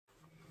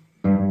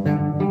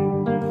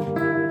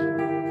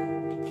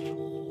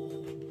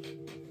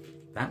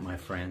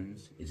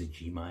friends, is a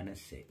G minor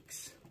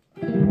 6.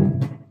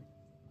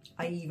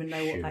 I even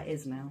know what that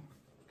is now.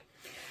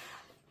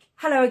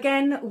 Hello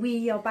again,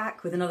 we are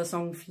back with another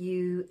song for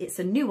you. It's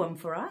a new one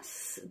for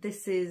us.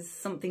 This is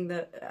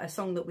a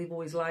song that we've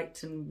always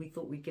liked, and we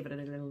thought we'd give it a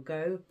little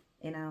go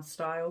in our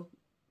style.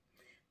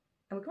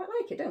 And we quite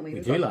like it, don't we?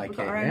 We've got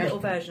our own little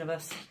version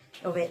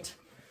of it.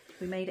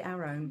 We made it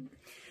our own.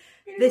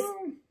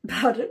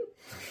 Pardon?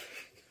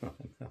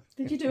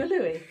 Did you do a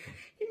Louis?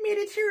 You made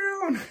it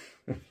your own.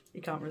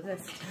 You can't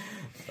resist.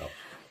 Stop.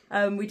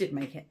 We did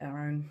make it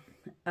our own.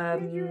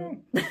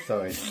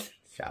 Sorry,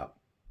 shut up.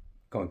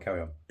 Go on,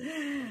 carry on.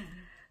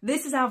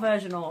 This is our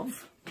version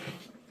of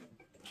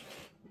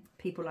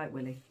People Like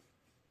Willie.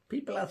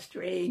 People are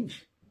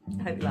strange.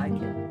 I hope you like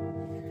it.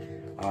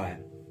 All right.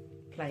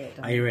 Play it,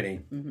 Are you ready?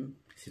 Mm-hmm.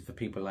 This is for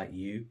people like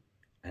you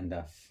and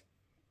us.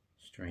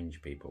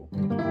 Strange people.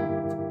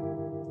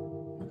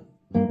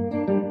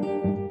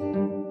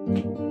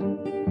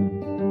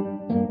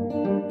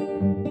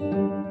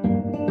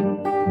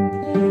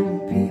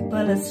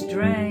 People are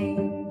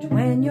strange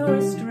when you're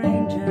a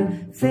stranger.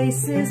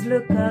 Faces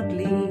look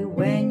ugly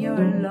when you're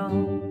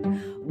alone.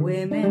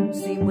 Women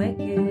seem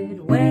wicked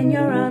when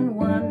you're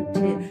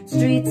unwanted.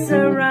 Streets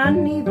are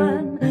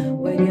uneven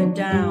when you're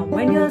down,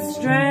 when you're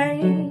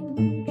strange.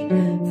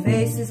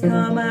 Faces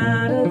come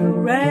out of the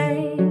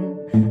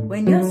rain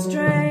when you're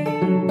strange.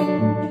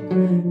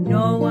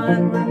 No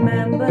one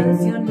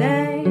remembers your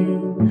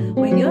name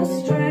when you're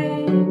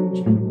strange,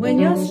 when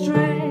you're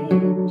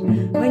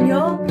strange, when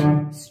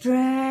you're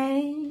strange.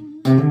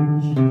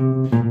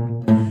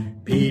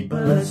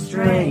 People are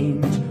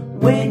strange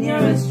when you're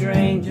a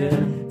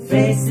stranger.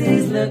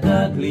 Faces look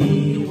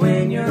ugly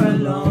when you're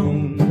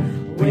alone.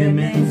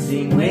 Women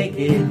seem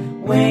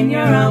wicked when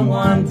you're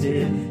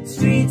unwanted.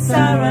 Streets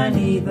are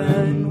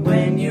uneven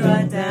when you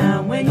are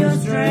down, when you're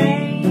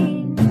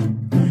strange.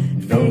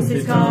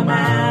 Faces come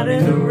out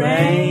in the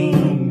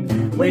rain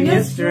when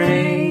you're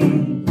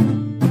strange.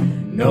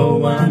 No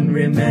one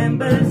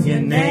remembers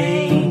your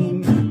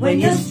name when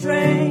you're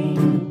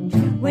strange,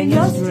 when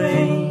you're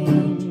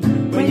strange,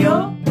 when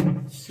you're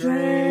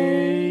strange.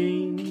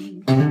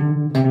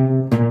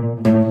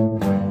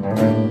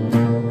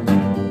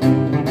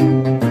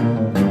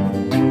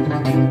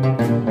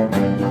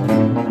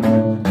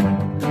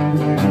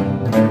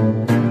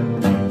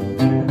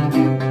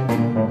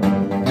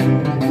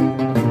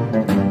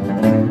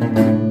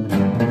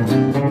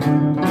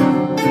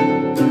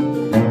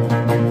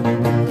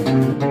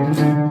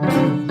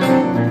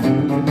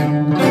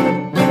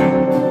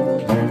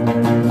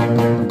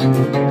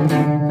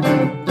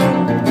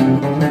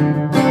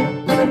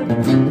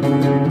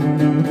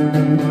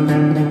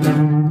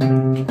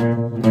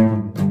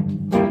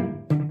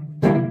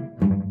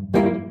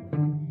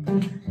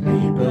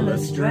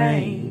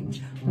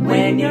 Strange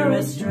when you're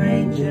a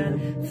stranger.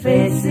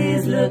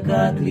 Faces look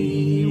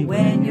ugly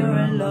when you're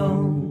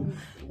alone.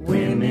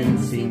 Women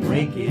seem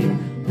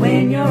wicked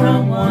when you're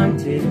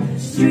unwanted.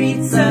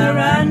 Streets are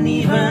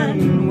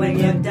uneven when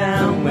you're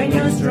down, when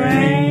you're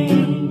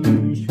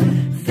strange.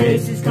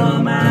 Faces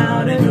come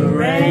out in the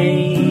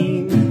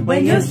rain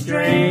when you're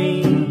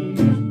strange.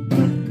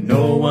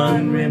 No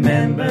one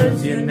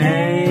remembers your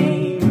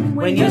name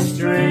when you're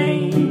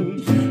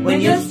strange,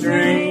 when you're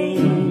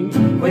strange,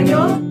 when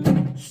you're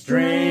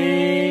strange.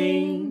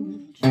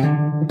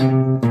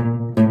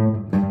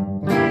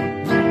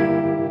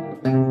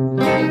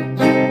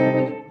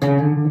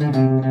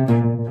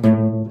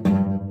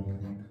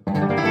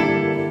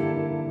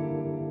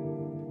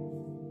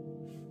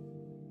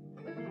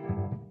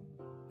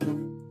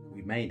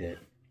 We made it.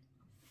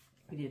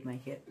 We did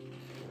make it.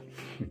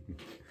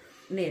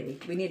 Nearly.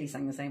 We nearly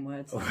sang the same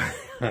words. No,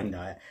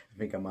 I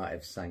think I might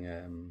have sang.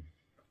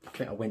 I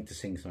think I went to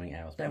sing something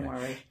else. Don't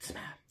worry.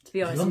 To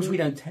be honest, as long as we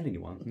don't tell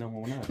anyone, no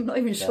one will know. I'm not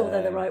even sure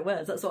they're the right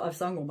words. That's what I've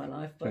sung all my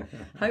life, but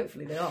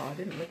hopefully they are. I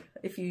didn't look.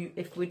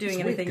 If we're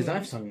doing anything, because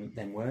I've sung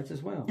them words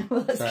as well.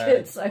 Well, that's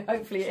good. So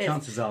hopefully it is.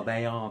 Chances are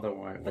they are the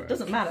right words. But it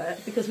doesn't matter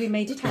because we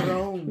made it our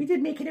own. We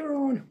did make it our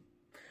own.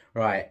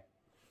 Right.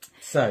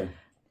 So.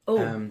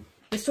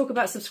 Let's talk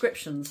about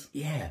subscriptions.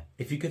 Yeah,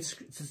 if you could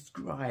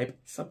subscribe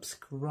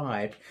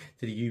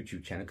to the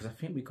YouTube channel, because I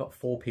think we got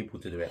 4 people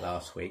to do it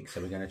last week,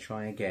 so we're going to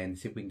try again,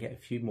 see if we can get a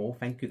few more.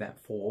 Thank you, that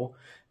 4.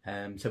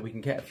 So we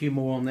can get a few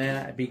more on there.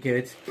 That'd be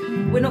good.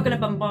 We're not going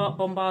to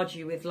bombard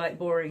you with like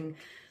boring,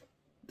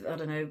 I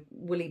don't know,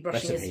 Willie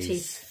brushing his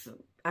teeth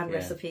and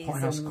recipes.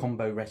 Hot House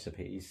combo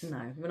recipes.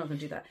 No, we're not going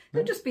to do that.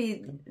 It'll just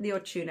be the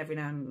odd tune every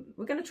now and then.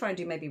 We're going to try and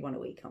do maybe one a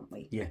week, aren't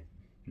we? Yeah.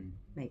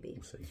 Maybe.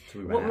 We'll see. So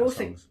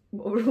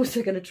what we're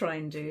also going to try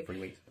and do 3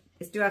 weeks.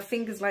 is do our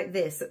fingers like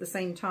this at the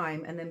same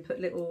time and then put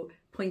little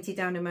pointy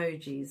down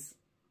emojis.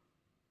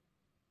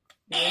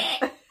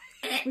 Yeah.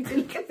 We do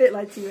look a bit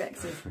like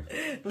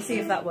T-Rexes. We'll see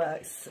if that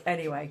works.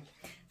 Anyway,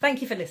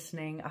 thank you for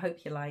listening. I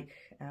hope you like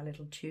our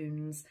little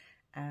tunes,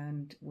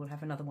 and we'll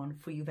have another one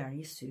for you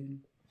very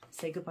soon.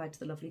 Say goodbye to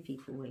the lovely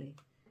people, Willie.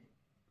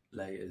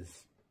 Laters.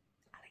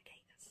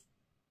 Alligators.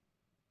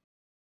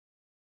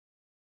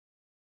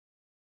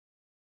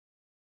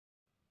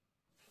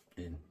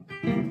 In.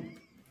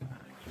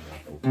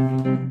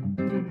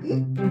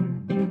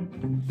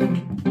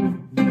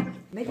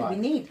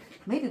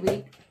 Maybe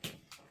we.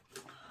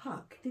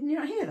 Fuck! Didn't you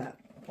not hear that?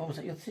 What was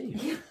that? Your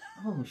teeth?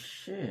 Oh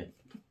shit!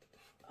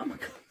 Oh my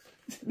god!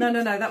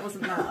 No, that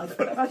wasn't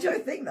that. I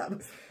don't think that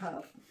was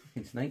that.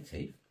 Fucking snake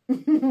teeth.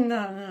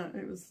 No,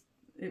 it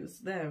was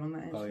there on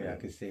that edge. Oh yeah, I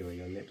could see where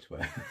your lips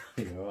were.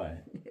 You're right.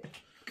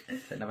 Yeah.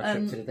 Another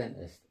trip to the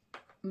dentist.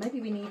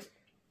 Maybe we need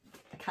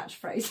a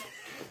catchphrase. Is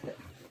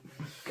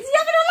he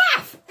having a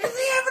laugh? Is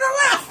he having a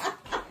laugh?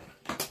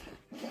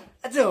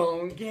 I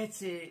don't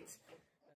get it.